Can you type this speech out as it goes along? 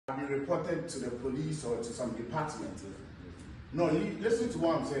Been reported to the police or to some department. No, listen to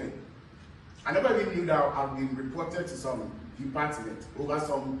what I'm saying. I never even knew that I've been reported to some department over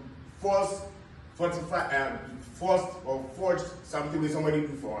some forced or forged something with somebody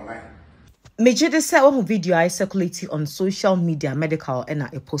do for online. Major the set video I circulated on social media medical and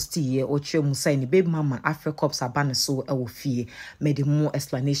a posty ye or che musa ni baby mama Africops abane so e wo fie made more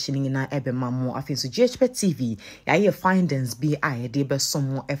explanation in na ebe mamo afin so Ghpage TV ya ye findings bi a de be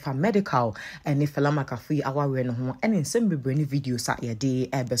some efa medical and Fella Makafui awawe no ho and nsem bebre ni video sa ye de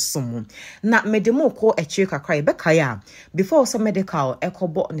ebe some na made more ko e che kakra e be kaya before some medical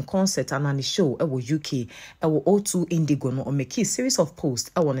ekobo ni concert and ni show e wo UK e wo O2 Indigo no o make series of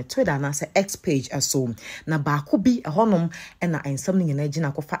posts e wo ne Twitter na say Ghpage aso na baako bi honom na ensam ne nyina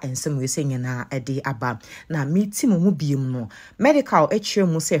gina kofa ensam we se nyina ede aba na meeting mu biem no medical echire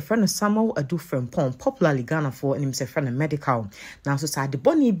mu se friend Samuel Adu Frempong popularly Ghana for nim se friend medical na so sa de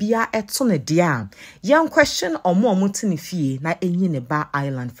boni bia eto ne de a yan question omo tini fie na enyi ne ba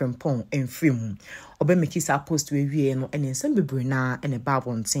island Frempong enfiri mu obe mekisa post we wie no ene nsem bebre na ene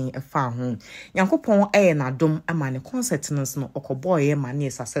bible nten efa ho yankopon na dom ama ne concert no okoboy ma ne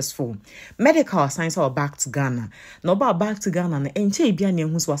successful medical science or back to Ghana no ba back to Ghana na enche bia ne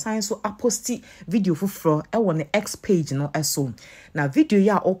hu so science so aposti video fufro e wo ne Ghpage no eso na video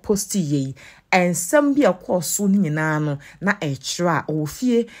ya o posti ye ensem bia koso ni nyina no na echira o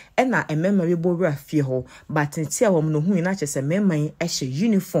fie e na emema we bo fie ho but ntia wo no hu na chese memman ehye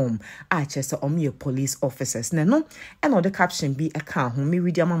uniform a chese omye police officers no and the caption be a car who me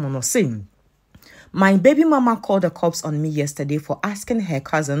read mama no sing. My baby mama called the cops on me yesterday for asking her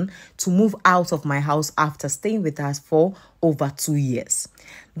cousin to move out of my house after staying with us for over 2 years.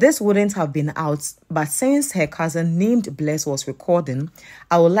 This wouldn't have been out, but since her cousin named Bless was recording,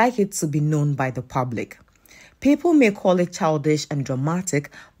 I would like it to be known by the public. People may call it childish and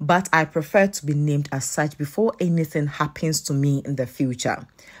dramatic, but I prefer to be named as such before anything happens to me in the future.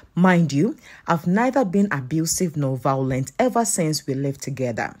 Mind you, I've neither been abusive nor violent ever since we lived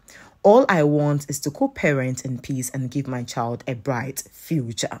together. All I want is to co-parent in peace and give my child a bright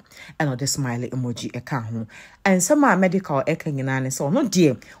future. And the smiley emoji eka and some medical eka so no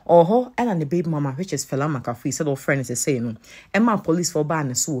dear or and the baby mama which is Fella Makafui said all friends is saying and my police for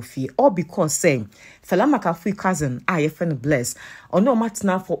ban so fee all because saying Fella Makafui cousin I friend bless or no matter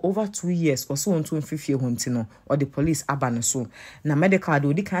now for over 2 years or so on to 50 huntino or the police abana so na medical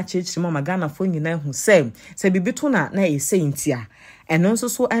do di can change mama Ghana for who say bibituna na e saying tia and also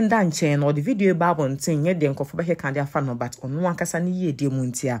so and dan chain or the video babon thing ye den kofo be kan dia fa no but ono ankasa ne ye de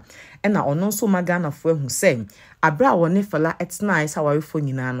muntia and na ono so magana fo hu say abra woni fela it's nice how we fo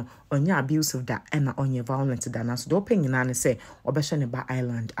nyina no onya abusive da and na onye violent da na so do pe nyina ne say obehye ne ba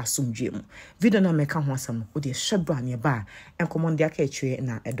island asomdwe mu video na meka ho asam o de hwebra ne ba en command dia ka etwe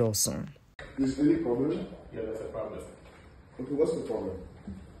na edoso. Is there any problem? Yeah, that's a problem. Okay, what's the problem?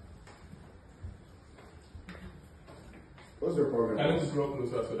 What's the problem? Can you just draw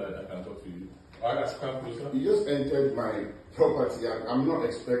closer so that I can talk to you? Or I can come closer? You just entered my property. I'm not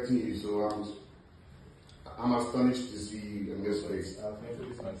expecting you, so I'm astonished to see you in this place. I'll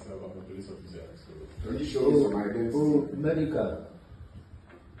introduce myself. I'm a police officer. So. Can you show me some identity? Oh, medical.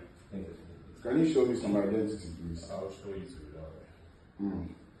 Can you show me some identity, please? I'll show you to you.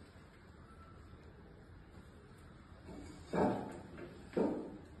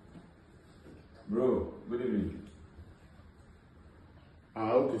 Bro, good evening.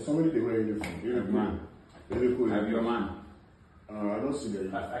 Okay, somebody they wear uniform. You're man. Really cool. I'm your man. I don't see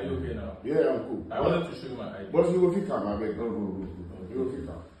that. Are you okay now? Yeah, I'm cool. I wanted to show you my ID. But you will pick up, I beg. Go. You will pick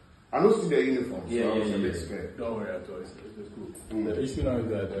up. I don't see the uniform, so I was a bit scared. Don't worry at all. It's cool. The issue now is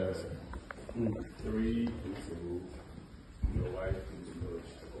that 3 weeks ago, your wife came to know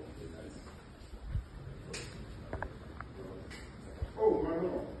she had Oh, my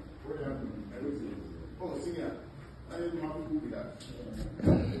God. What happened? Everything. Oh, senior. I didn't know how to do that.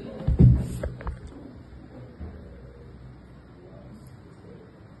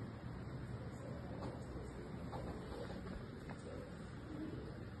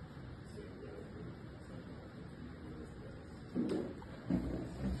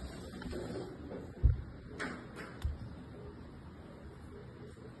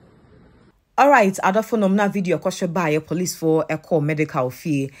 All right, other phone na video kwashe by police for a call medical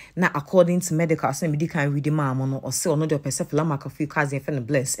fee na according to medical say medical read the mama no or say ono de person Fella Makafui cause yen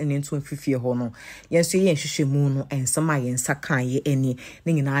bless and into fifie ho no yen so yen hwehwe mu no ensama yen sakan ye ani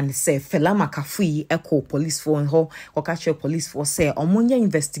ne nyina ne say Fella Makafui e call police for ho ko ka che police for say omonya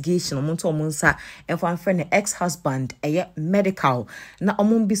investigation omonto omonsa enfan friend ex-husband eye medical na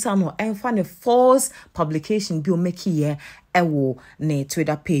omonbisa no enfan false publication bi o make ye ewo ne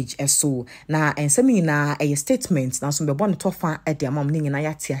Twitter page eso na ensem nyina a statement na so be bon tofa e de amam ne nyina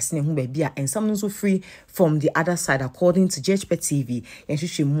ya te ase ne hu ba bia ensem no so free from the other side according to Ghpage TV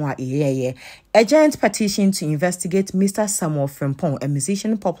yenhwehwe mu a eyeye a giant petition to investigate Mr. ST0RM, a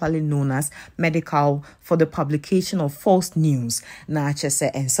musician popularly known as Medikal, for the publication of false news na chese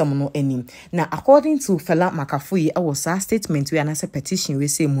ensem no enim na according to Fella Makafui was a statement we anasa petition we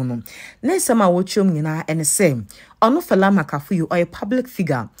say mu no na ensem a wotwom nyina ene say ono Fella Makafui or a public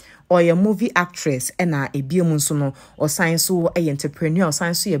figure or a movie actress ena ebiem nso no or science so a entrepreneur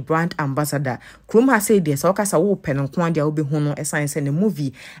science so a brand ambassador krum ha say this o kasa wo pen nko ade obi hu no science ne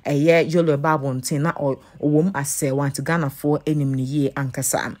movie ye yolo babo ntin na owom ase want Ghana for enim ne ye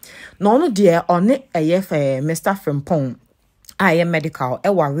ankasa no no de one Mr. Frimpong I am medical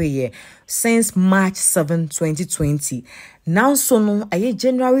ewareye since March 7, 2020. Now so no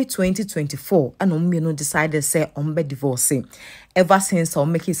January 2024 and no decided say be divorce. Ever since I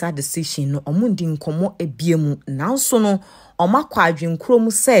make his decision no omundi nkomo ebiemu now so no oma kwadwen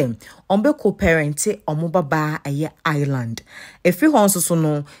krom say be co-parente baba island. If you so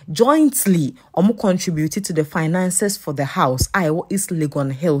no jointly contributed to the finances for the house East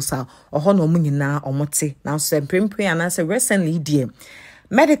Legon Hills or hono nyina omote now so prempre anase recently dear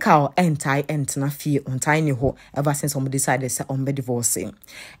Medikal entna fie on tiny ho ever since decided say be divorcing.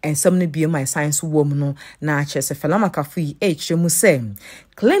 And some be my science woman no na chese Fella Makafui mu say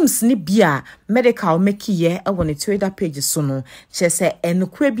claims ni bia Medikal make ye e Twitter page so no chese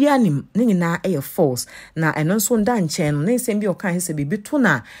enukwe bia nim ne nyina false na eno so nda nchen no nsem bi okan se bibi to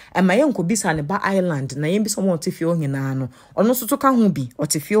na e ma ye nkobisa ne ba island na ye bi so mo tefie o nyina no ono so to ka ho bi o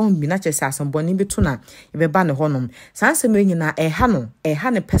tefie o bi na chese asemboni bi to na ye be ba ne honom sansem nyina ha no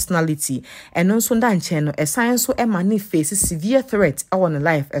ne personality eno nso nda nchen no science so ma ne face severe threat on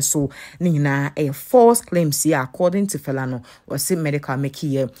life so ne nyina false claims here according to Fella no was Medikal make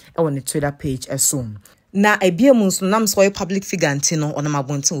here on the Twitter page so na ebiem nso nam so public figure ntino ona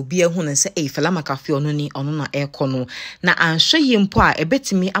mabonten obi ehu ne se Fella Makafui ono ni ono na ekono na anhwe yimpo a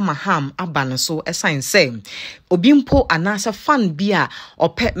ebetimi amaham aba no so esign say obi mpo anasa fan bia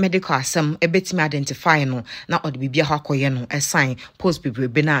ope medical asem ebetimi identify no na ode bibia ho akoye no esign post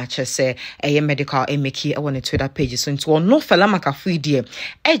bibrebe na achese medical emeki on the Twitter page so nto no Fella Makafui die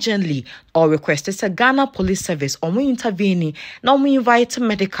urgently or requested say Ghana Police Service omo intervene na omo invite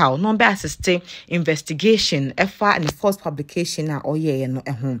Medikal no be assist investigation efa and false publication na oye no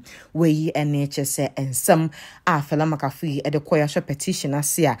ehun we NHS and some Fella Makafui e de koya petition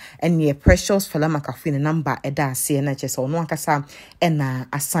asia and precious Fella Makafui number eda asia na chese ono akasa na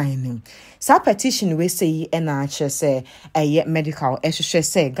assigning sa petition we say na chese Medikal ehwehwe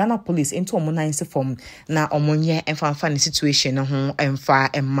say Ghana Police into omo nine form na omonye emfa ne situation ho emfa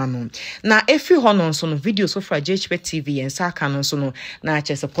emma no na efi hono so no videos so fra Ghpage TV and sa kan so no na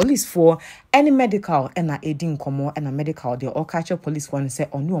chese police for any Medikal na edin komo na Medikal de all catch police one say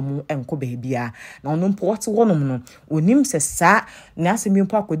onu omo enko baabia na onu mpo what wonom no onim se sa na asemi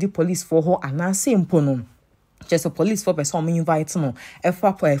mpo akodi police for ho anase mpo no just a police for person invite no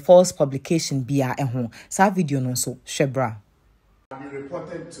efa false publication bia eho sa video no so shebra be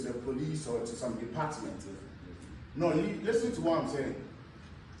reported to the police or to some department. No, listen to what I'm saying.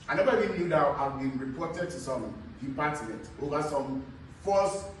 I never even knew that I've been reported to some department over some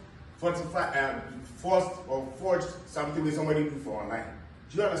forced or forged something with somebody do for online.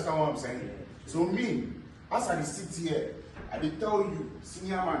 Do you understand what I'm saying? So me, as I sit here, I will tell you,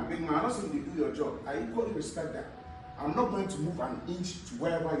 senior man, big man, I'm not going to do your job. I equally respect that. I'm not going to move an inch to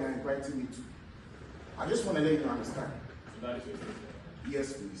wherever you're inviting me to. I just want to let you understand. So that is your statement?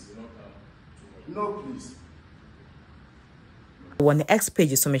 Yes, please. No, please. On the X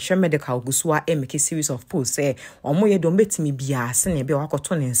page, so make sure Medikal Gusua make a series of posts say, or more you don't bet me be a senior be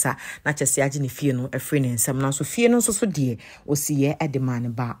wakotonensa, not just Yajini Fiano, a friend and some now so Fiano so dear, or see ye at the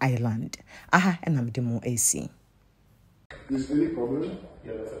man bar island. Aha, and I'm the more AC. Is there any problem?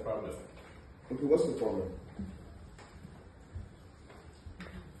 Yeah, that's a problem. Okay, what's the problem?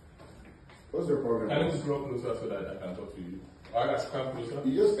 What's the problem? Can you just draw closer so that I can talk to you? Or I can come closer?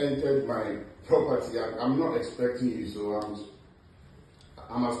 You just entered my property. I'm not expecting you, so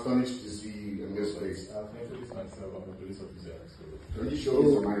I'm astonished to see you in this place. I've introduced myself. I'm a police officer. So. Can you show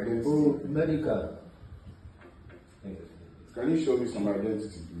me some identity? Medical. Can you show me some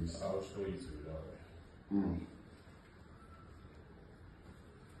identity, please? I'll show you to it.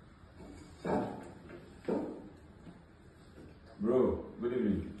 Bro, good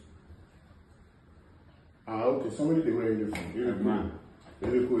evening. Okay, somebody they wear uniform. You're a man.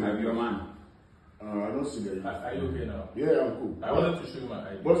 Very cool. I'm your man. I don't see that. Are you okay now? Yeah, I'm cool. I wanted to show you my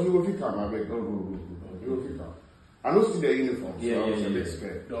ID. But you will pick up, I beg. Go. You will pick up. I don't see the uniform. Yeah, so I was yeah, a bit yeah.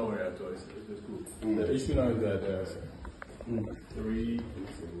 scared. Don't worry at all. It's cool. The issue now is that 3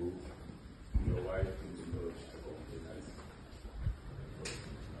 into your wife into lodge.